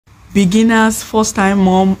beginners, first time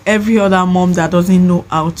mom, every other mom that doesn't know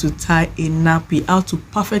how to tie a nappy, how to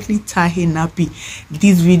perfectly tie a nappy,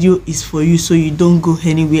 this video is for you, so you don't go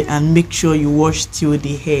anywhere, and make sure you watch till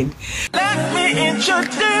the end. Let me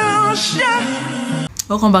introduce you.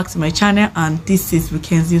 Welcome back to my channel, and this is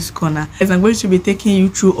Mackenzie's Corner. As I'm going to be taking you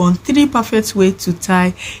through on 3 perfect ways to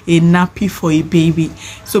tie a nappy for a baby.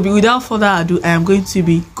 So without further ado, I am going to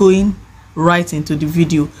be going right into the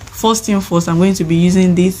video. First thing first, I'm going to be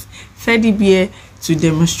using this teddy bear to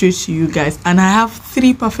demonstrate to you guys, and I have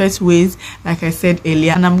 3 perfect ways like I said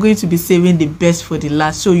earlier, and I'm going to be saving the best for the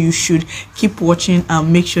last, so you should keep watching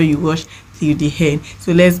and make sure you watch till the end.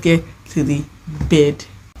 So let's get to the bed.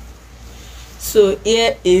 So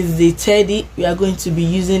here is the teddy we are going to be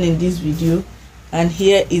using in this video, and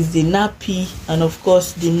here is the nappy, and of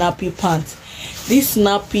course the nappy pants. This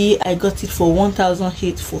nappy I got it for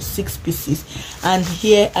 1,008 for 6 pieces, and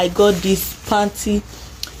here I got this panty,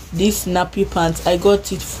 this nappy pants I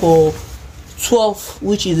got it for 12,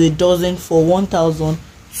 which is a dozen, for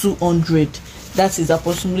 1,200. that is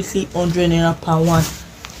approximately 100 naira per one.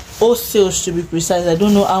 All sales to be precise. I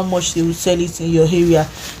don't know how much they will sell it in your area.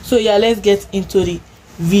 So yeah, let's get into the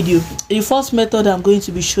video. The first method I'm going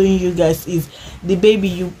to be showing you guys is the baby.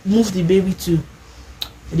 You move the baby to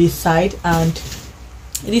the side, and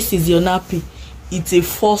this is your nappy. It's a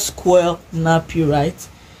 4 square nappy, right?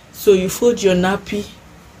 So you fold your nappy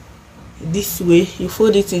this way, you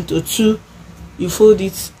fold it into 2, you fold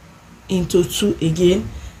it into 2 again,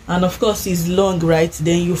 and of course it's long, right?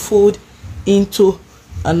 Then you fold into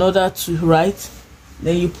another 2, right?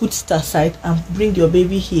 Then you put it aside and bring your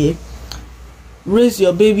baby here, raise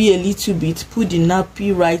your baby a little bit, put the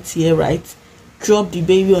nappy right here, right? Drop the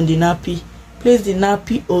baby on the nappy, place the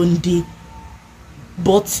nappy on the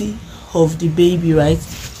body of the baby, right?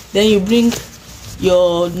 Then you bring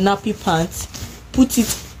your nappy pants, put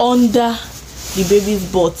it under the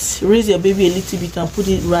baby's butt, raise your baby a little bit and put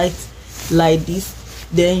it right like this.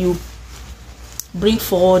 Then you bring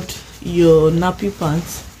forward your nappy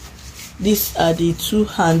pants. These are the 2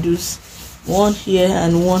 handles, one here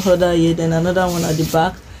and one other here, then another one at the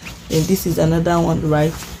back, and this is another one,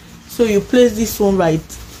 right? So you place this one right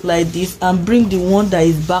like this, and bring the one that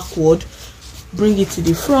is backward, bring it to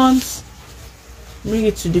the front, bring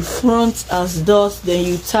it to the front as thus. Then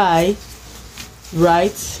you tie,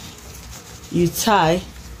 right? You tie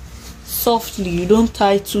softly, you don't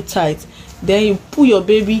tie too tight. Then you pull your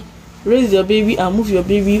baby, raise your baby and move your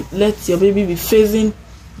baby, let your baby be facing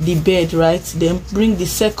the bed, right? Then bring the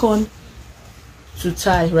second to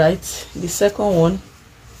tie, right? The second one,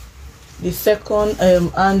 the second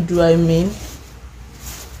handle, I mean,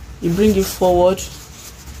 you bring it forward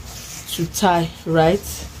to tie, right?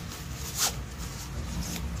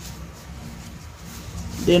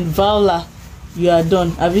 Then voila, you are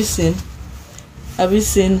done. Have you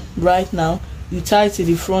seen right now? You tie to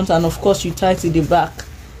the front, and of course you tie to the back,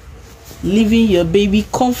 leaving your baby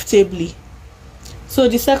comfortably. So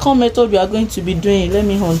the second method we are going to be doing, let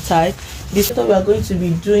me untie. The method we are going to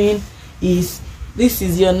be doing is, this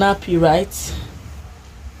is your nappy, right?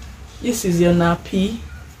 This is your nappy.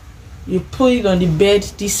 You put it on the bed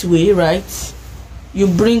this way, right? You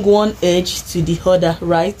bring one edge to the other,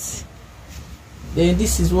 right? Then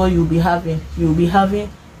this is what you'll be having. You'll be having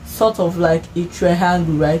sort of like a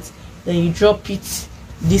triangle, right? Then you drop it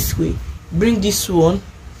this way, bring this one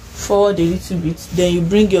forward a little bit, then you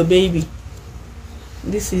bring your baby.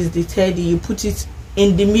 This is the teddy, you put it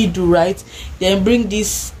in the middle, right? Then bring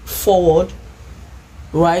this forward,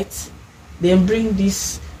 right? Then bring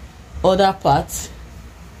this other part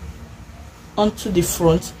onto the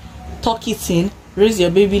front, tuck it in, raise your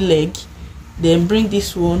baby leg, then bring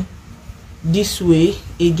this one this way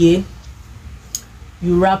again,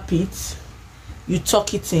 you wrap it, you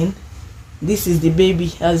tuck it in. This is the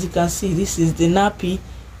baby. As you can see, this is the nappy.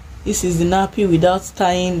 This is the nappy without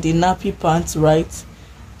tying the nappy pants, right?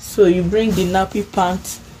 So you bring the nappy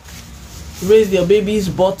pants, raise your baby's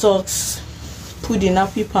buttocks, put the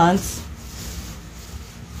nappy pants,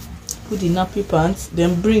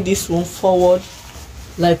 then bring this one forward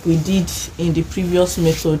like we did in the previous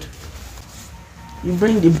method. You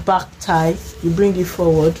bring the back tie, you bring it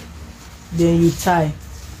forward, then you tie.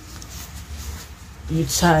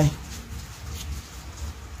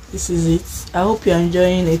 This is it. I hope you're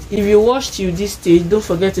enjoying it. If you watched till this stage, don't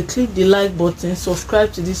forget to click the like button,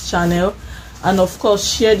 subscribe to this channel, and of course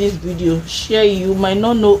share this video. Share. You might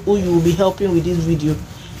not know who you will be helping with this video.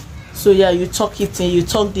 So yeah, you tuck it in, you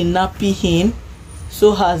tuck the nappy in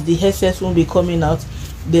so as the excess won't be coming out.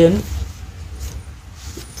 Then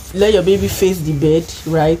let your baby face the bed,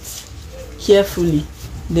 right? Carefully.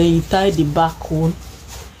 Then you tie the back one.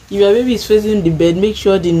 If your baby is facing the bed, make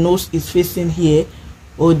sure the nose is facing here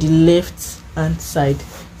or the left hand side,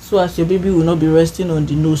 so as your baby will not be resting on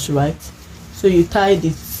the nose, right? So you tie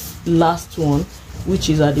this last one, which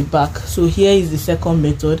is at the back. So here is the second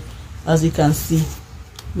method. As you can see,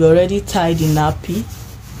 we already tied the nappy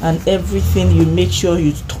and everything. You make sure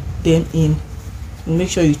you tuck them in. You make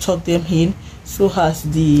sure you tuck them in, so as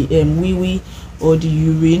the wee wee or the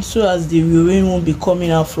urine, so as the urine won't be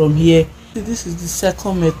coming out from here. This is the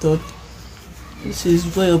second method. This is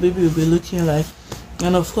what your baby will be looking like.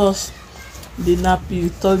 And of course, the nappy, you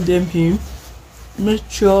tuck them in. Make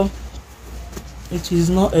sure it is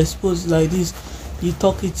not exposed like this. You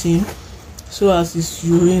tuck it in, so as this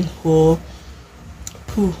urine or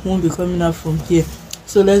poo won't be coming out from here.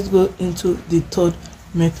 So let's go into the third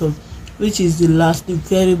method, which is the last, the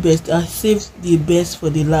very best. I saved the best for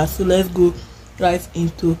the last. So let's go right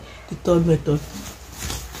into the third method.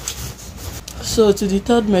 So to the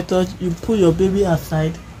third method, you pull your baby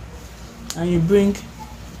aside and you bring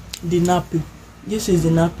the nappy. This is the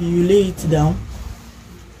nappy. You lay it down,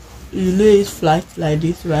 you lay it flat like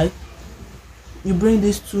this, right? You bring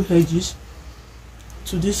these two edges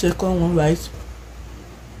to this second one, right?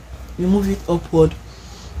 You move it upward.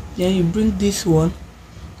 Then you bring this one,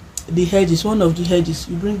 the edges, one of the edges,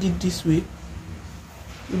 you bring it this way.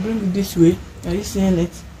 You bring it this way. Are you seeing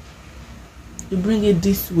it? You bring it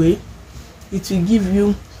this way. It will give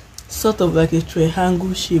you sort of like a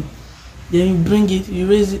triangle shape. Then you bring it, you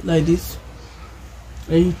raise it like this,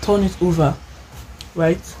 and you turn it over,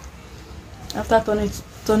 right? After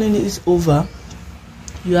turning it over,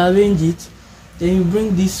 you arrange it. Then you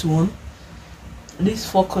bring this one, this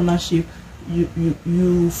four corner shape.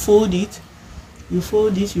 You fold it. You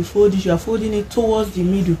fold it. You fold it. You are folding it towards the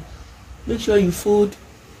middle. Make sure you fold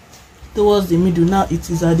towards the middle. Now it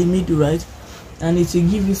is at the middle, right? And it will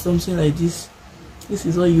give you something like this. This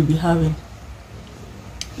is what you'll be having.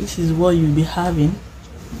 This is what you'll be having.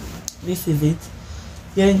 This is it.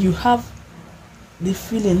 Then you have the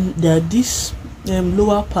feeling that this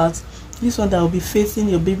lower part, this one that will be facing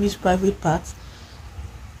your baby's private part,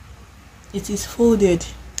 it is folded,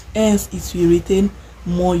 hence it will retain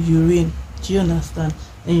more urine. Do you understand?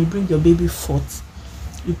 And you bring your baby forth.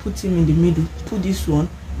 You put him in the middle. Put this one,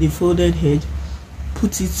 the folded head,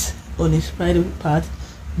 put it on his private part.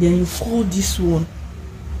 Then you fold this one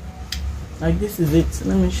like this. Is it?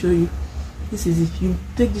 Let me show you. This is it. You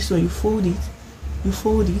take this one, you fold it, you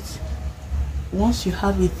fold it. Once you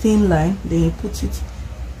have a thin line, then you put it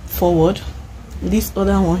forward. This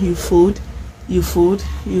other one, you fold, you fold,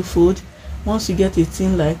 you fold. Once you get a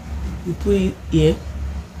thin line, you put it here.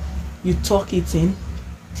 You tuck it in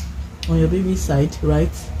on your baby side, right?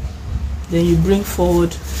 Then you bring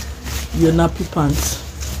forward your nappy pants.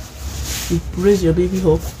 You raise your baby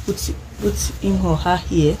up, put him or her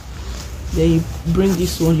here. Then you bring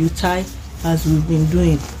this one, you tie as we've been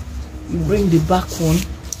doing. You bring the back one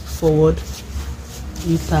forward,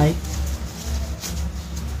 you tie.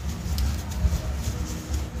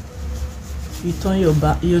 You turn your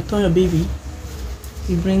back, you turn your baby,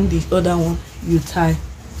 you bring the other one, you tie.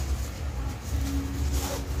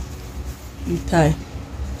 You tie,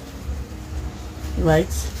 right?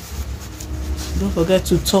 Don't forget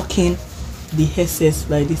to tuck in the excess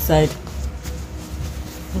by the side.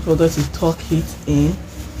 Don't forget to tuck it in.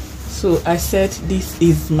 So I said this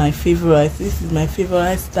is my favorite. This is my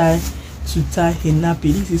favorite style to tie a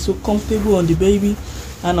nappy. This is so comfortable on the baby,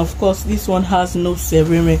 and of course this one has no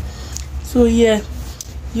ceremony. So yeah,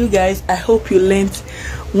 you guys, I hope you learned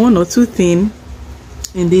one or two things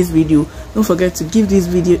in this video. Don't forget to give this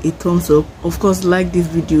video a thumbs up. Of course, like this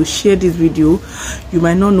video, share this video. You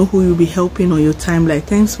might not know who you'll be helping on your timeline.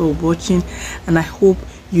 Thanks for watching, and I hope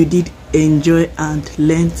you did enjoy and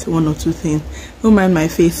learned one or two things. Don't mind my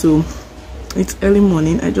face, so it's early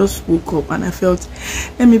morning. I just woke up and I felt,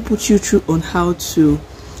 let me put you through on how to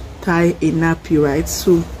tie a nappy, right?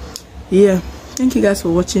 So yeah, thank you guys for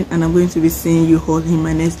watching, and I'm going to be seeing you all in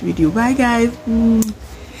my next video. Bye guys.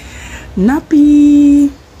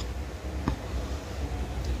 Nappy.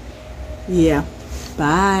 Yeah,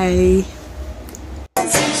 bye.